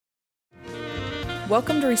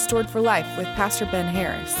Welcome to Restored for Life with Pastor Ben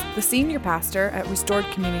Harris, the senior pastor at Restored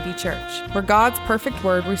Community Church, where God's perfect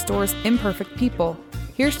word restores imperfect people.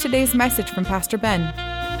 Here's today's message from Pastor Ben.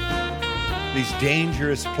 These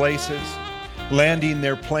dangerous places, landing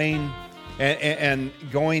their plane and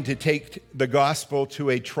going to take the gospel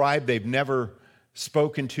to a tribe they've never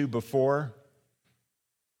spoken to before.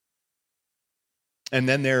 And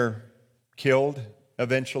then they're killed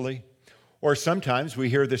eventually. Or sometimes we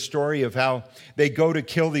hear the story of how they go to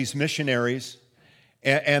kill these missionaries,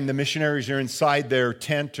 and the missionaries are inside their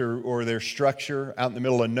tent or their structure out in the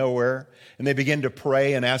middle of nowhere, and they begin to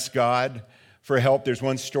pray and ask God for help. There's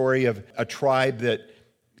one story of a tribe that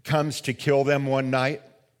comes to kill them one night,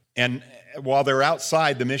 and while they're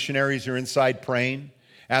outside, the missionaries are inside praying,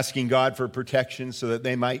 asking God for protection so that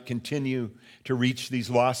they might continue to reach these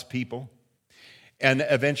lost people. And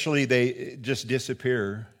eventually they just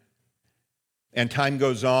disappear. And time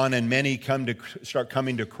goes on, and many start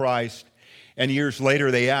coming to Christ. And years later,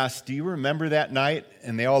 they ask, "Do you remember that night?"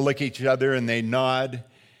 And they all look at each other and they nod.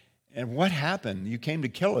 "And what happened? You came to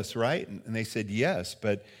kill us, right?" And they said, "Yes,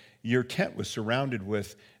 but your tent was surrounded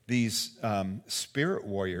with these spirit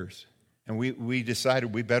warriors, and we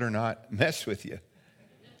decided we better not mess with you."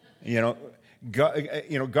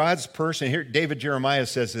 God's person here. David Jeremiah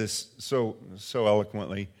says this so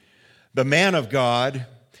eloquently: "The man of God,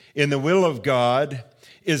 in the will of God,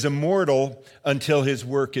 is immortal until his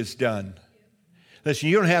work is done." Listen,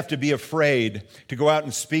 you don't have to be afraid to go out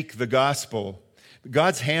and speak the gospel.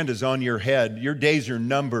 God's hand is on your head. Your days are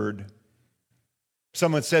numbered.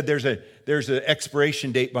 Someone said there's an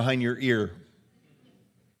expiration date behind your ear.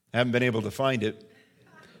 I haven't been able to find it.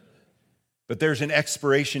 But there's an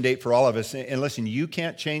expiration date for all of us. And listen, you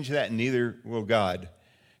can't change that, and neither will God.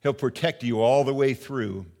 He'll protect you all the way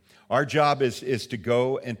through. Our job is to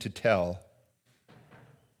go and to tell.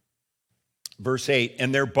 Verse 8,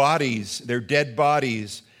 "And their bodies, their dead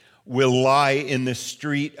bodies, will lie in the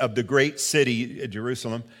street of the great city,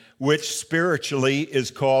 Jerusalem, which spiritually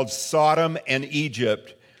is called Sodom and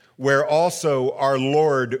Egypt, where also our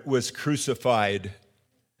Lord was crucified."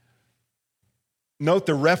 Note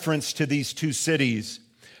the reference to these two cities.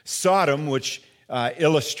 Sodom, which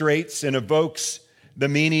illustrates and evokes the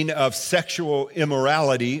meaning of sexual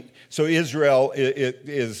immorality. So Israel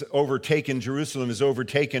is overtaken, Jerusalem is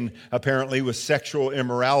overtaken apparently with sexual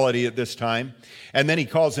immorality at this time. And then he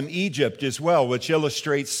calls them Egypt as well, which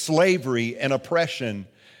illustrates slavery and oppression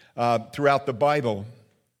throughout the Bible.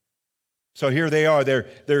 So here they are,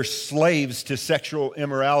 they're slaves to sexual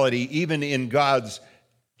immorality, even in God's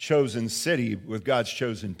chosen city with God's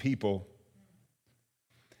chosen people.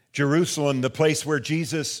 Jerusalem, the place where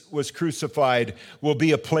Jesus was crucified, will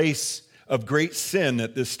be a place of great sin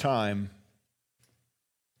at this time.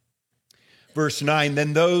 Verse 9,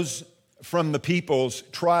 "Then those from the peoples,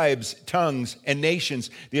 tribes, tongues, and nations,"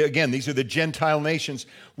 again, these are the Gentile nations,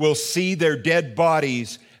 "will see their dead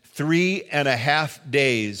bodies 3.5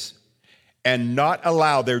 days and not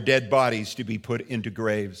allow their dead bodies to be put into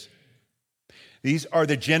graves." These are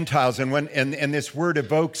the Gentiles, and this word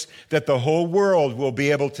evokes that the whole world will be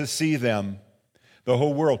able to see them. The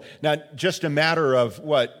whole world. Now, just a matter of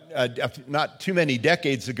not too many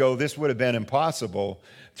decades ago, this would have been impossible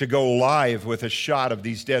to go live with a shot of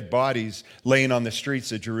these dead bodies laying on the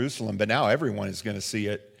streets of Jerusalem. But now everyone is going to see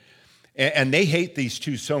it. And they hate these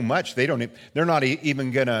two so much, they're not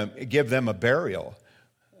even going to give them a burial.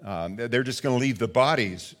 They're just going to leave the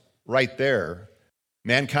bodies right there.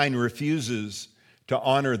 Mankind refuses to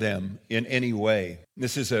honor them in any way.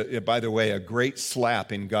 This is, by the way, a great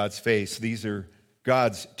slap in God's face. These are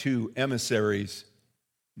God's two emissaries,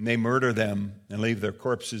 and they murder them and leave their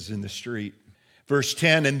corpses in the street. Verse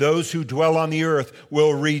 10, "And those who dwell on the earth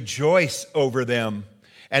will rejoice over them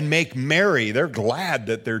and make merry." They're glad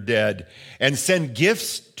that they're dead, "and send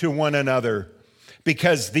gifts to one another,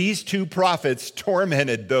 because these two prophets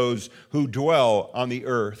tormented those who dwell on the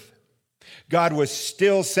earth." God was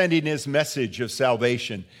still sending his message of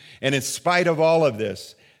salvation. And in spite of all of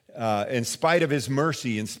this, in spite of his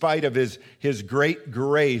mercy, in spite of his great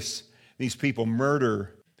grace, these people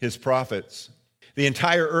murder his prophets. The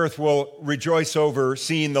entire earth will rejoice over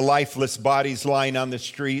seeing the lifeless bodies lying on the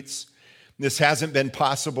streets. This hasn't been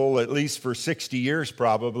possible, at least for 60 years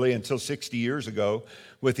probably, until 60 years ago,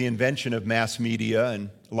 with the invention of mass media and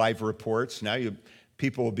live reports. Now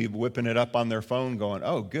people will be whipping it up on their phone going,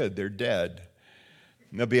 "Oh, good, they're dead."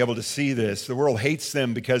 And they'll be able to see this. The world hates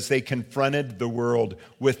them because they confronted the world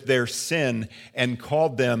with their sin and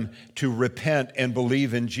called them to repent and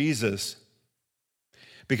believe in Jesus.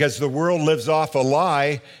 Because the world lives off a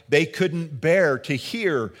lie, they couldn't bear to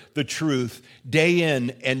hear the truth day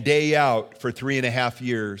in and day out for 3.5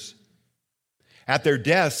 years. At their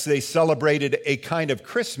deaths, they celebrated a kind of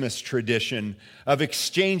Christmas tradition of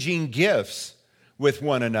exchanging gifts with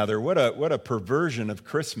one another. What a perversion of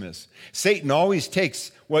Christmas. Satan always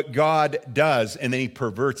takes what God does and then he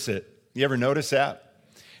perverts it. You ever notice that?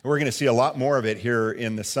 We're going to see a lot more of it here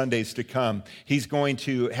in the Sundays to come. He's going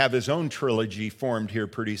to have his own trilogy formed here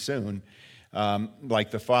pretty soon, like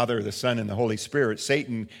the Father, the Son, and the Holy Spirit.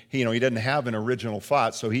 Satan, he doesn't have an original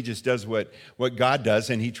thought, so he just does what God does,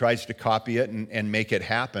 and he tries to copy it and make it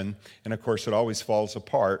happen. And of course, it always falls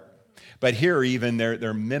apart. But here, even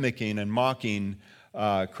they're mimicking and mocking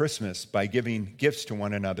Christmas by giving gifts to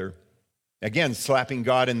one another. Again, slapping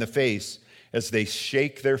God in the face as they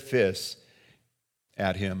shake their fists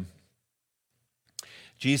at him.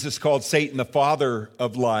 Jesus called Satan the father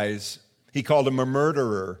of lies. He called him a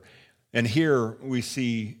murderer. And here we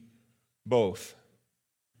see both.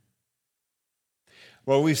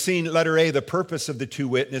 Well, we've seen, letter A, the purpose of the two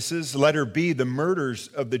witnesses. Letter B, the murders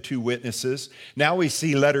of the two witnesses. Now we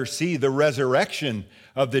see, letter C, the resurrection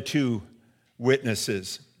of the two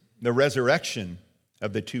witnesses. The resurrection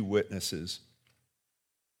of the two witnesses.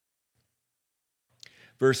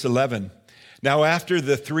 Verse 11. Now, after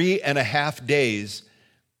the 3.5 days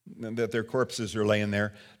that their corpses are laying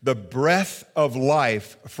there, the breath of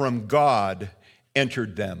life from God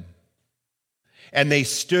entered them. And they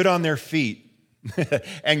stood on their feet,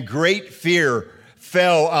 and great fear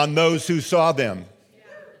fell on those who saw them.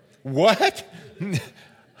 What?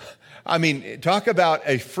 I mean, talk about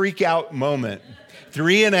a freak out moment.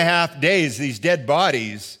 3.5 days, these dead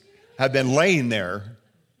bodies have been laying there.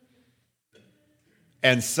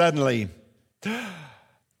 And suddenly,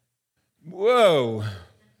 whoa.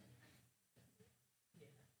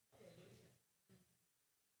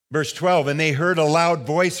 Verse 12, and they heard a loud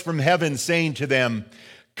voice from heaven saying to them,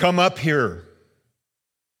 come up here.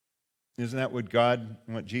 Isn't that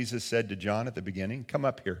what Jesus said to John at the beginning? Come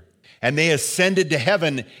up here. And they ascended to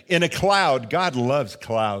heaven in a cloud. God loves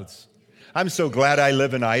clouds. I'm so glad I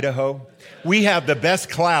live in Idaho. We have the best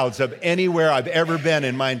clouds of anywhere I've ever been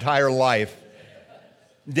in my entire life.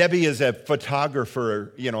 Debbie is a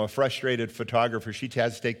photographer, a frustrated photographer. She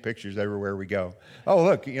has to take pictures everywhere we go. Oh,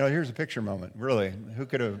 look, here's a picture moment. Really, who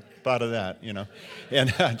could have thought of that,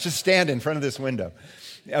 And just stand in front of this window.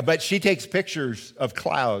 But she takes pictures of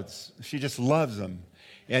clouds. She just loves them.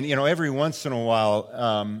 And, every once in a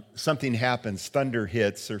while, something happens, thunder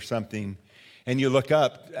hits or something, and you look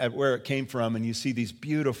up at where it came from and you see these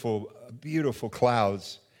beautiful, beautiful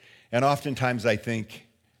clouds. And oftentimes I think,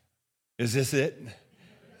 is this it?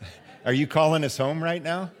 Are you calling us home right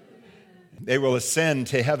now? They will ascend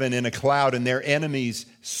to heaven in a cloud, and their enemies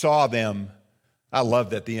saw them. I love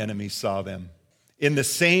that the enemies saw them. In the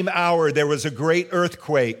same hour, there was a great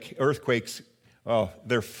earthquake. Earthquakes,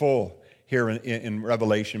 they're full here in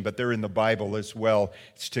Revelation, but they're in the Bible as well.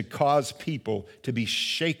 It's to cause people to be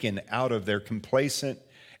shaken out of their complacent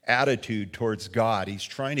attitude towards God. He's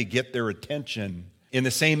trying to get their attention. In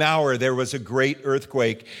the same hour, there was a great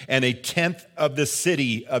earthquake, and 1/10 of the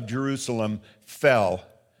city of Jerusalem fell.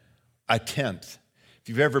 1/10. If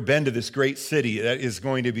you've ever been to this great city, that is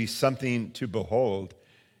going to be something to behold.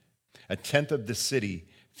 1/10 of the city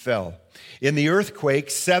fell. In the earthquake,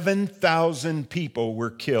 7,000 people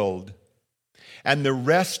were killed, and the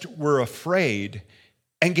rest were afraid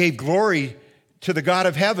and gave glory to the God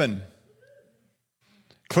of heaven.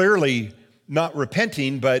 Clearly not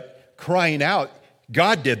repenting, but crying out,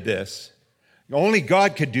 God did this. Only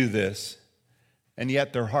God could do this. And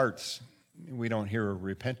yet their hearts, we don't hear are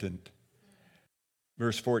repentant.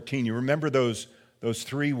 Verse 14, you remember those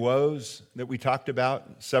 3 woes that we talked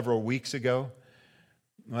about several weeks ago?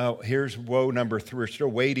 Well, here's woe number 3. We're still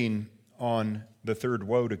waiting on the third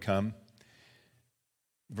woe to come.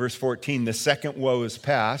 Verse 14, the second woe is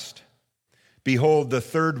past. Behold, the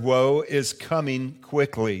third woe is coming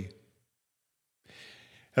quickly.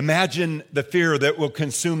 Imagine the fear that will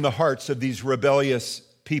consume the hearts of these rebellious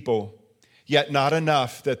people, yet not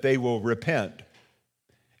enough that they will repent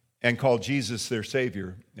and call Jesus their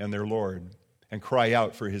Savior and their Lord and cry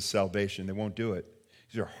out for his salvation. They won't do it.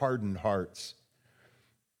 These are hardened hearts,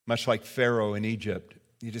 much like Pharaoh in Egypt.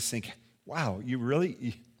 You just think, wow,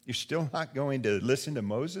 you're still not going to listen to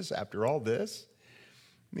Moses after all this?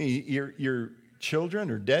 I mean, your children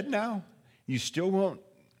are dead now? You still won't?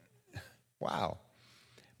 Wow.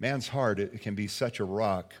 Man's heart, it can be such a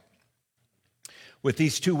rock. With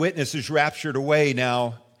these 2 witnesses raptured away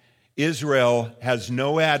now, Israel has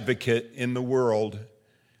no advocate in the world,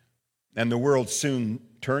 and the world soon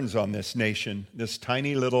turns on this nation, this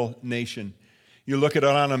tiny little nation. You look at it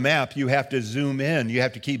on a map, you have to zoom in. You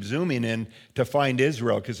have to keep zooming in to find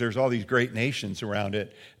Israel because there's all these great nations around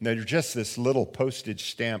it. And they're just this little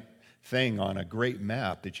postage stamp thing on a great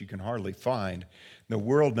map that you can hardly find. The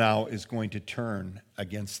world now is going to turn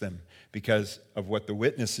against them because of what the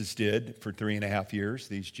witnesses did for 3.5 years,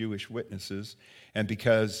 these Jewish witnesses, and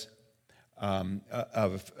because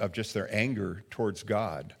of just their anger towards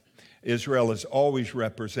God. Israel has always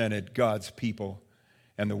represented God's people,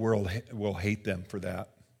 and the world will hate them for that.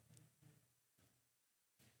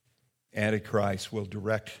 Antichrist will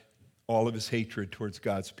direct all of his hatred towards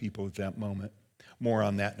God's people at that moment. More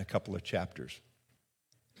on that in a couple of chapters.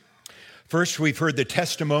 First, we've heard the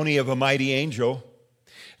testimony of a mighty angel.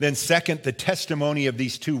 Then second, the testimony of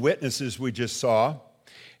these two witnesses we just saw.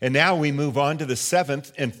 And now we move on to the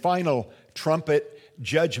seventh and final trumpet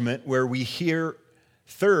judgment, where we hear,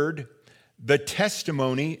 third, the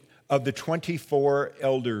testimony of the 24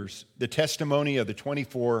 elders. The testimony of the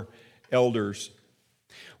 24 elders.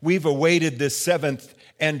 We've awaited this seventh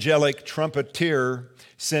angelic trumpeter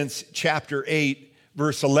since chapter 8,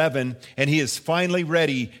 verse 11, and he is finally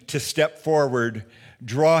ready to step forward,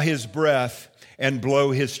 draw his breath, and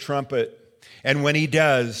blow his trumpet. And when he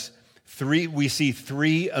does, we see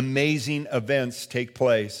three amazing events take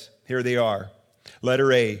place. Here they are.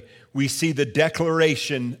 Letter A, we see the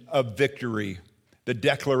declaration of victory. The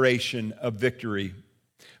declaration of victory.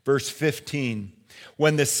 Verse 15,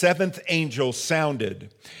 when the seventh angel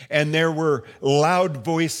sounded, and there were loud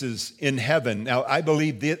voices in heaven. Now, I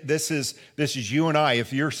believe this is you and I.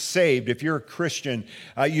 If you're saved, if you're a Christian,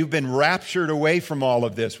 you've been raptured away from all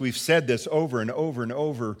of this. We've said this over and over and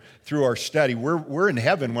over through our study. We're in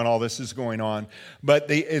heaven when all this is going on. But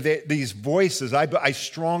these voices, I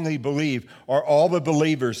strongly believe, are all the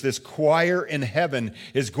believers. This choir in heaven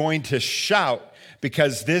is going to shout,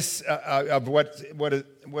 because this of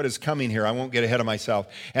what is coming here. I won't get ahead of myself.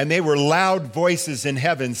 And they were loud voices in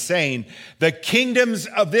heaven saying, the kingdoms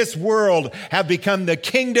of this world have become the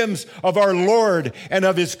kingdoms of our Lord and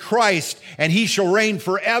of his Christ, and he shall reign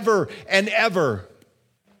forever and ever.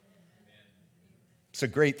 It's a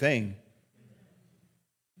great thing.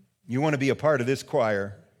 You want to be a part of this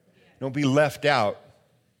choir. Don't be left out.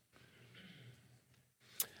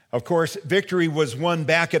 Of course, victory was won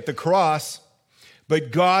back at the cross.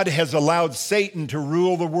 But God has allowed Satan to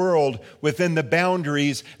rule the world within the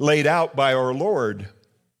boundaries laid out by our Lord.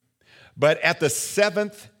 But at the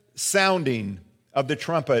seventh sounding of the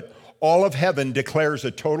trumpet, all of heaven declares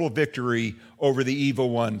a total victory over the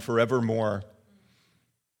evil one forevermore.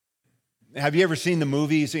 Have you ever seen the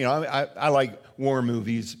movies? You know, I like war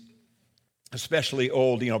movies, especially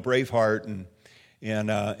old, Braveheart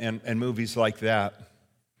and movies like that.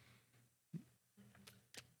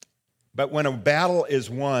 But when a battle is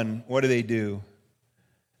won, what do?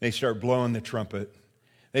 They start blowing the trumpet.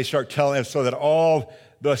 They start telling us so that all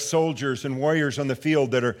the soldiers and warriors on the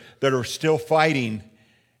field that are still fighting,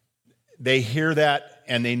 they hear that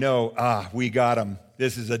and they know, we got them.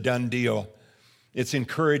 This is a done deal. It's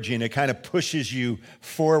encouraging. It kind of pushes you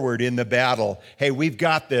forward in the battle. Hey, we've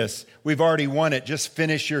got this. We've already won it. Just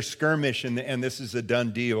finish your skirmish and this is a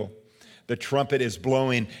done deal. The trumpet is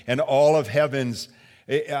blowing and all of heaven's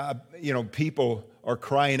people are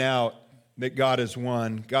crying out that God has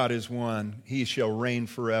won. God has won. He shall reign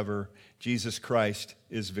forever. Jesus Christ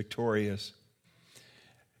is victorious.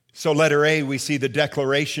 So letter A, we see the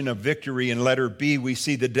declaration of victory. And letter B, we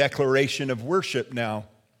see the declaration of worship now.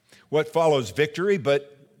 What follows victory,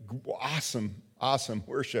 but awesome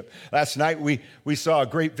worship. Last night we saw a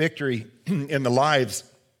great victory in the lives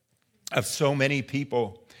of so many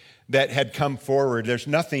people that had come forward. There's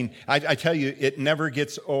nothing, I tell you, it never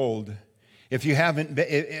gets old. If you haven't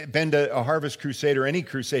been to a Harvest Crusade or any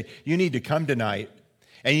crusade, you need to come tonight.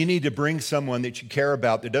 And you need to bring someone that you care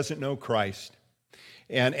about that doesn't know Christ.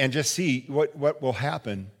 And just see what will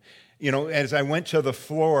happen. As I went to the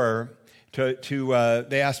floor,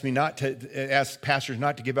 they asked me ask pastors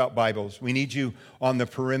not to give out Bibles. We need you on the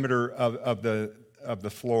perimeter of the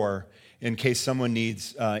floor. In case someone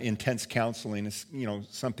needs intense counseling,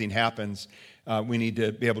 something happens, we need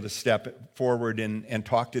to be able to step forward and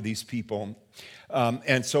talk to these people.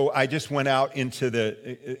 And so I just went out into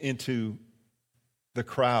the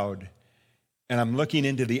crowd, and I'm looking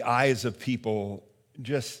into the eyes of people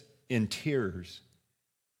just in tears.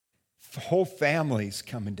 Whole families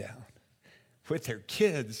coming down with their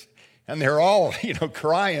kids, and they're all,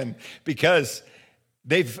 crying because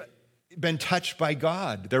they've been touched by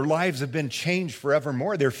God. Their lives have been changed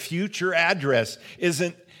forevermore. Their future address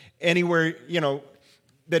isn't anywhere,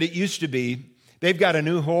 that it used to be. They've got a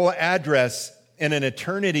new whole address, in an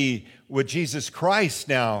eternity with Jesus Christ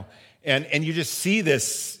now. And you just see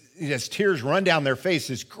this, as tears run down their face,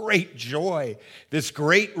 this great joy, this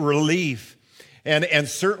great relief. And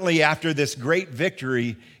certainly after this great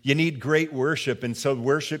victory, you need great worship. And so the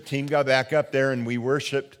worship team got back up there and we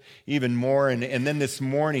worshiped even more. And then this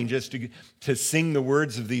morning, just to sing the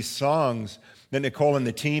words of these songs that Nicole and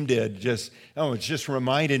the team did, it just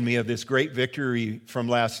reminded me of this great victory from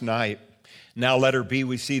last night. Now, letter B,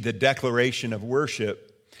 we see the declaration of worship.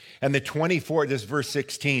 And the 24, this is verse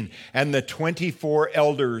 16, and the 24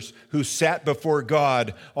 elders who sat before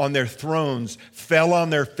God on their thrones fell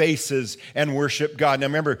on their faces and worshiped God. Now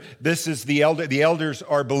remember, this is the elders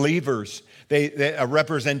are believers. They a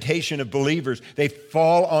representation of believers. They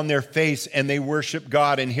fall on their face and they worship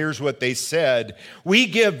God. And here's what they said: "We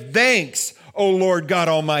give thanks, O Lord God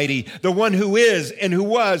Almighty, the one who is and who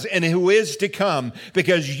was and who is to come,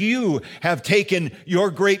 because you have taken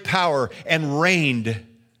your great power and reigned.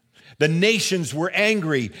 The nations were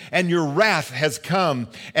angry, and your wrath has come,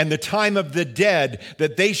 and the time of the dead,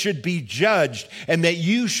 that they should be judged, and that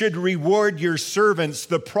you should reward your servants,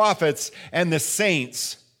 the prophets and the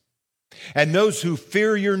saints, and those who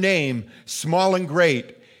fear your name, small and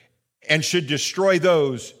great, and should destroy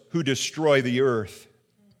those who destroy the earth."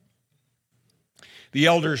 The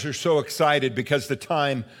elders are so excited because the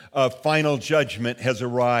time of final judgment has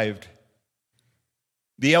arrived.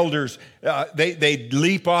 The elders, they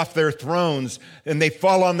leap off their thrones and they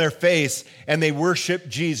fall on their face and they worship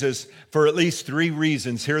Jesus for at least 3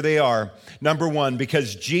 reasons. Here they are. Number 1,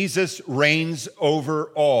 because Jesus reigns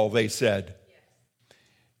over all, they said.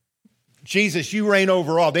 Jesus, you reign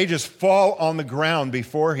over all. They just fall on the ground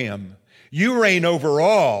before him. You reign over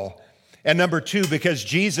all. And number 2, because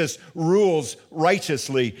Jesus rules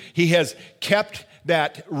righteously. He has kept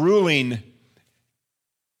that ruling.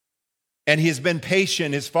 And he's been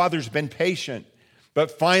patient. His Father's been patient.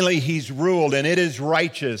 But finally, he's ruled, and it is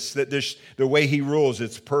righteous that the way he rules,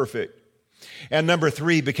 it's perfect. And number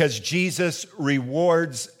 3, because Jesus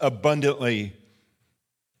rewards abundantly.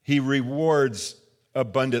 He rewards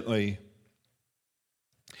abundantly.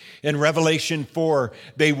 In Revelation 4,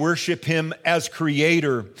 they worship him as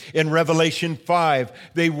creator. In Revelation 5,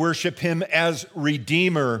 they worship him as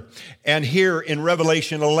redeemer. And here in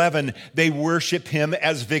Revelation 11, they worship him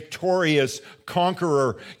as victorious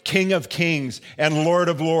conqueror, King of kings and Lord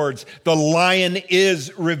of lords. The Lion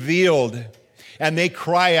is revealed, and they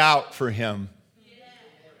cry out for him.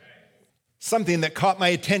 Something that caught my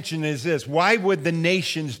attention is this: why would the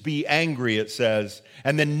nations be angry, it says,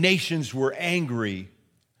 and the nations were angry.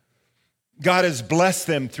 God has blessed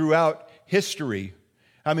them throughout history.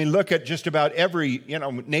 I mean, look at just about every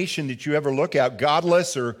nation that you ever look at,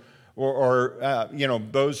 godless or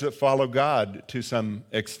those that follow God to some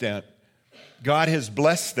extent. God has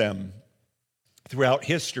blessed them throughout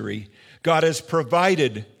history. God has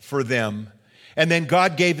provided for them. And then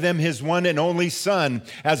God gave them his one and only Son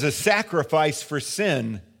as a sacrifice for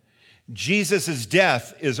sin. Jesus'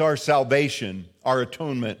 death is our salvation, our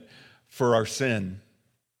atonement for our sin.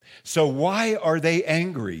 So why are they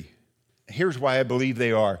angry? Here's why I believe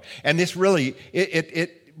they are. And this really,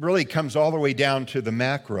 it really comes all the way down to the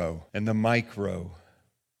macro and the micro,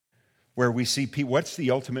 where we see people. What's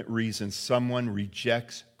the ultimate reason someone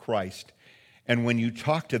rejects Christ? And when you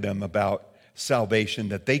talk to them about salvation,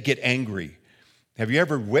 that they get angry. Have you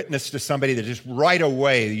ever witnessed to somebody that just right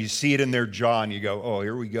away, you see it in their jaw and you go, oh,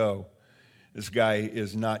 here we go. This guy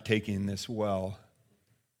is not taking this well.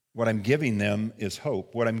 What I'm giving them is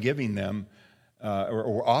hope. What I'm giving them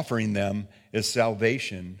or offering them is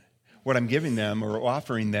salvation. What I'm giving them or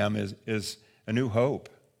offering them is a new hope,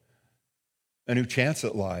 a new chance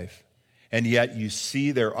at life. And yet you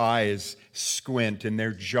see their eyes squint and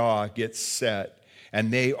their jaw gets set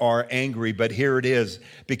and they are angry. But here it is,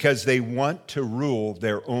 because they want to rule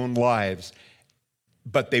their own lives,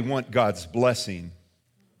 but they want God's blessing.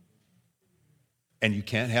 And you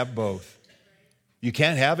can't have both. You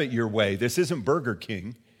can't have it your way. This isn't Burger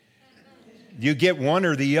King. You get one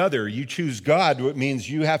or the other. You choose God, which means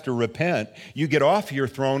you have to repent. You get off your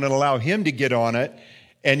throne and allow him to get on it,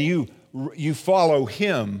 and you follow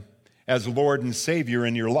him as Lord and Savior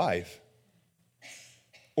in your life.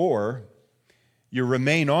 Or you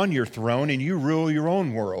remain on your throne and you rule your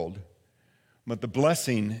own world. But the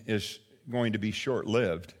blessing is going to be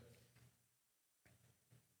short-lived.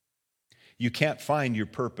 You can't find your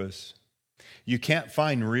purpose. You can't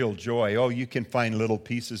find real joy. Oh, you can find little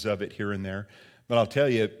pieces of it here and there. But I'll tell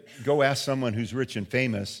you, go ask someone who's rich and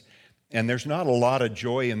famous, and there's not a lot of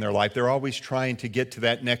joy in their life. They're always trying to get to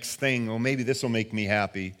that next thing. Oh, maybe this will make me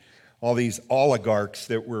happy. All these oligarchs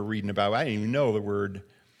that we're reading about, I didn't even know the word.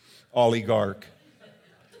 oligarch?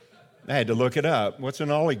 I had to look it up. What's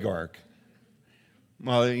an oligarch?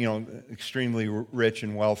 Well, extremely rich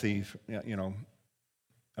and wealthy,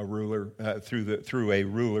 a ruler, through a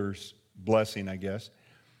ruler's blessing, I guess.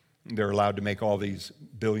 They're allowed to make all these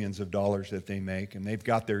billions of dollars that they make, and they've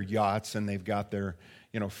got their yachts and they've got their,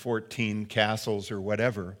 14 castles or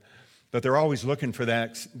whatever. But they're always looking for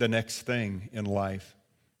the next thing in life.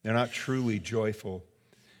 They're not truly joyful.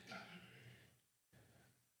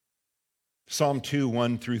 Psalm 2,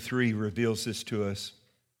 1 through 3 reveals this to us.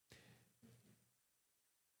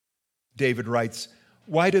 David writes,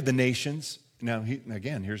 why do the nations, now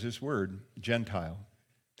again, here's this word, Gentile.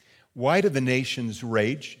 Why do the nations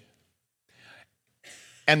rage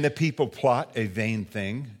and the people plot a vain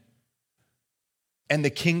thing? And the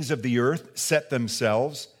kings of the earth set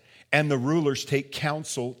themselves, and the rulers take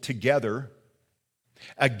counsel together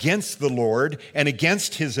against the Lord and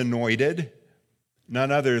against his anointed, none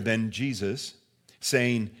other than Jesus,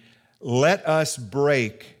 saying, let us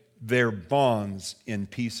break their bonds in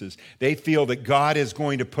pieces. They feel that God is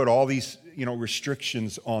going to put all these,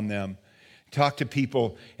 restrictions on them. Talk to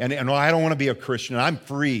people, and I don't want to be a Christian. I'm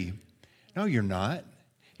free. No, you're not.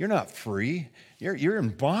 You're not free. You're in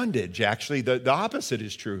bondage, actually. The opposite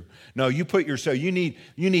is true. No, you put yourself, you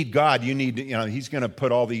need God. You need, he's going to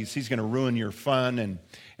put all these, he's going to ruin your fun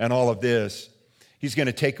and all of this. He's going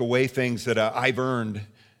to take away things that I've earned,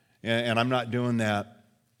 and I'm not doing that.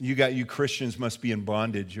 You Christians must be in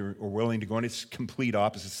bondage or willing to go, and it's complete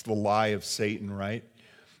opposite. It's the lie of Satan, right?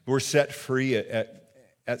 We're set free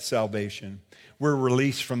at salvation. We're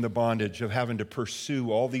released from the bondage of having to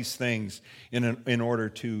pursue all these things in order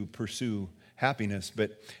to pursue happiness.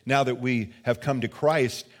 But now that we have come to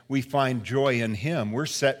Christ, we find joy in him. We're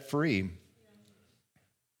set free.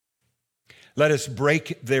 Let us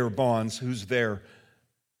break their bonds. Who's there?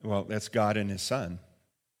 Well, that's God and his Son.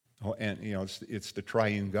 Oh, and, it's the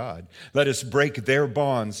triune God. Let us break their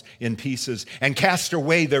bonds in pieces and cast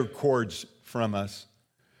away their cords from us.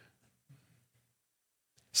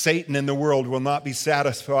 Satan and the world will not be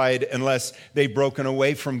satisfied unless they've broken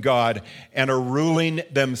away from God and are ruling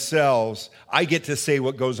themselves. I get to say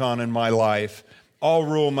what goes on in my life. I'll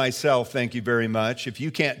rule myself, thank you very much. If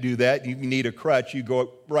you can't do that, you need a crutch, you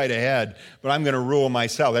go right ahead. But I'm going to rule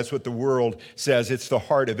myself. That's what the world says. It's the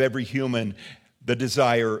heart of every human, the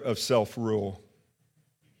desire of self-rule.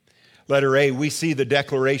 Letter A, we see the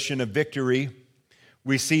declaration of victory.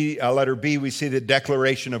 We see, letter B, we see the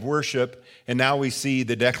declaration of worship. And now we see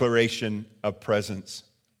the declaration of presence.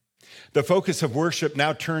 The focus of worship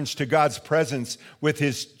now turns to God's presence with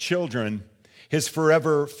his children, his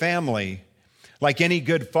forever family. Like any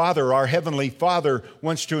good father, our Heavenly Father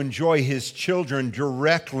wants to enjoy his children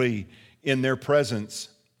directly in their presence.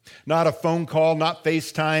 Not a phone call, not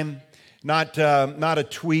FaceTime, not a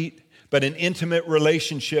tweet, but an intimate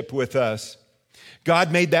relationship with us.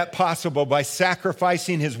 God made that possible by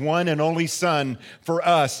sacrificing his one and only Son for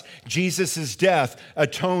us. Jesus' death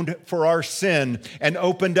atoned for our sin and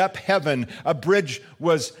opened up heaven. A bridge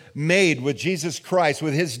was made with Jesus Christ,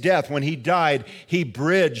 with his death. When he died, he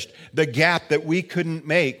bridged the gap that we couldn't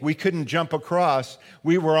make. We couldn't jump across.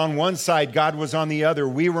 We were on one side, God was on the other.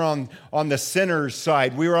 We were on the sinner's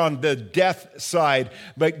side. We were on the death side,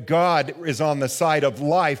 but God is on the side of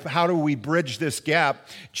life. How do we bridge this gap?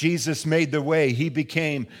 Jesus made the way. He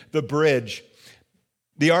became the bridge.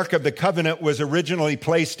 The Ark of the Covenant was originally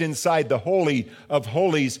placed inside the Holy of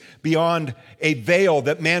Holies beyond a veil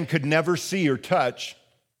that man could never see or touch.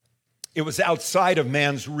 It was outside of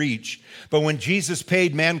man's reach. But when Jesus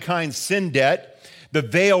paid mankind's sin debt, the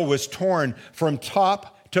veil was torn from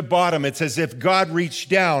top to bottom. It's as if God reached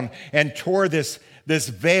down and tore this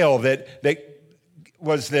veil that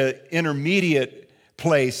was the intermediate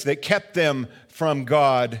place that kept them from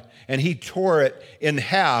God, and he tore it in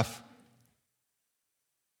half.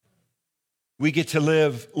 We get to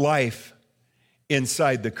live life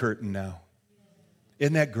inside the curtain now.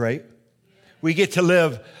 Isn't that great? We get to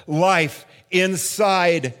live life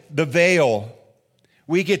inside the veil.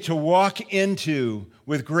 We get to walk into,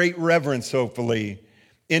 with great reverence, hopefully,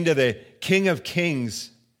 into the King of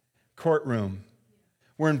Kings courtroom.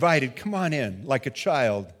 We're invited. Come on in, like a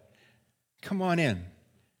child. Come on in.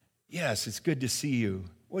 Yes, it's good to see you.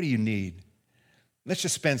 What do you need? Let's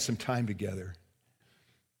just spend some time together.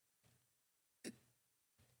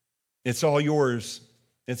 It's all yours.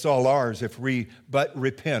 It's all ours if we but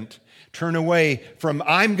repent. Turn away from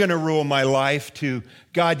I'm going to rule my life to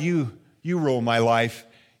God, you rule my life.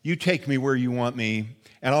 You take me where you want me,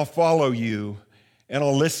 and I'll follow you, and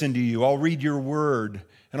I'll listen to you. I'll read your word,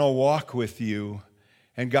 and I'll walk with you.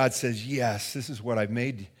 And God says, yes, this is what I've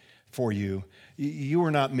made for you. You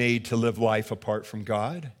were not made to live life apart from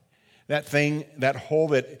God. That thing, that hole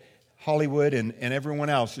that Hollywood and everyone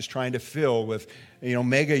else is trying to fill with,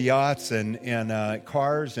 mega yachts and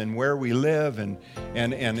cars and where we live and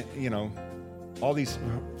all these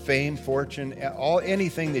fame, fortune,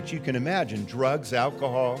 anything that you can imagine, drugs,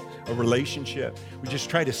 alcohol, a relationship. We just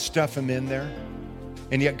try to stuff them in there.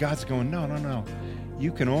 And yet God's going, no.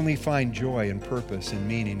 You can only find joy and purpose and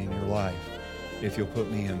meaning in your life if you'll put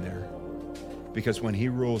me in there. Because when he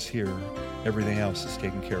rules here, everything else is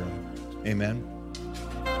taken care of. Amen.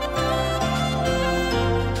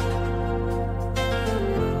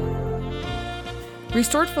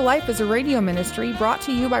 Restored for Life is a radio ministry brought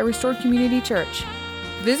to you by Restored Community Church.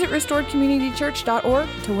 Visit restoredcommunitychurch.org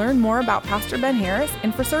to learn more about Pastor Ben Harris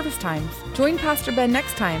and for service times. Join Pastor Ben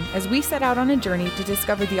next time as we set out on a journey to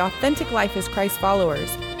discover the authentic life as Christ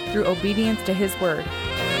followers through obedience to his word.